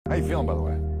you feeling, by the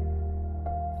way?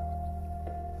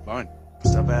 Fine.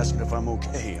 Stop asking if I'm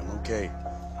okay. I'm okay.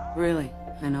 Really?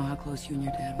 I know how close you and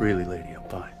your dad were. Really, lady, I'm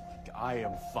fine. I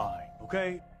am fine,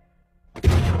 okay?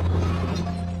 You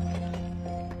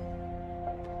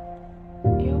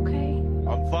okay?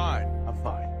 I'm fine. I'm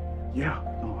fine. Yeah,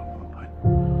 no, I'm fine.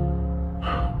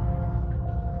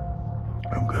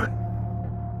 I'm good.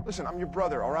 Listen, I'm your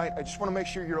brother, all right? I just want to make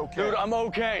sure you're okay. Dude, I'm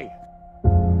okay.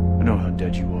 I know how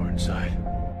dead you are inside.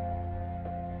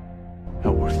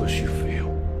 How worthless you feel.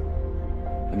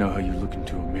 I know how you look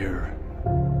into a mirror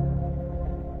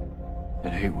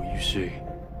and hate what you see.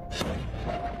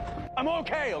 I'm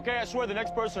okay, okay? I swear the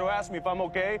next person who asks me if I'm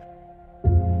okay,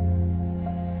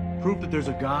 proof that there's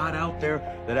a God out there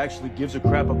that actually gives a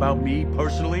crap about me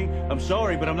personally, I'm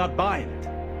sorry, but I'm not buying it.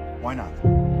 Why not?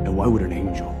 And why would an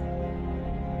angel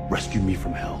rescue me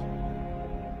from hell?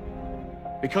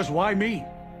 Because why me?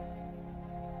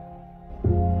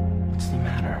 What's the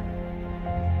matter?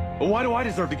 Well, why do I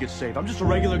deserve to get saved? I'm just a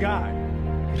regular guy.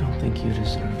 I don't think you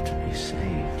deserve to be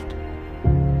saved.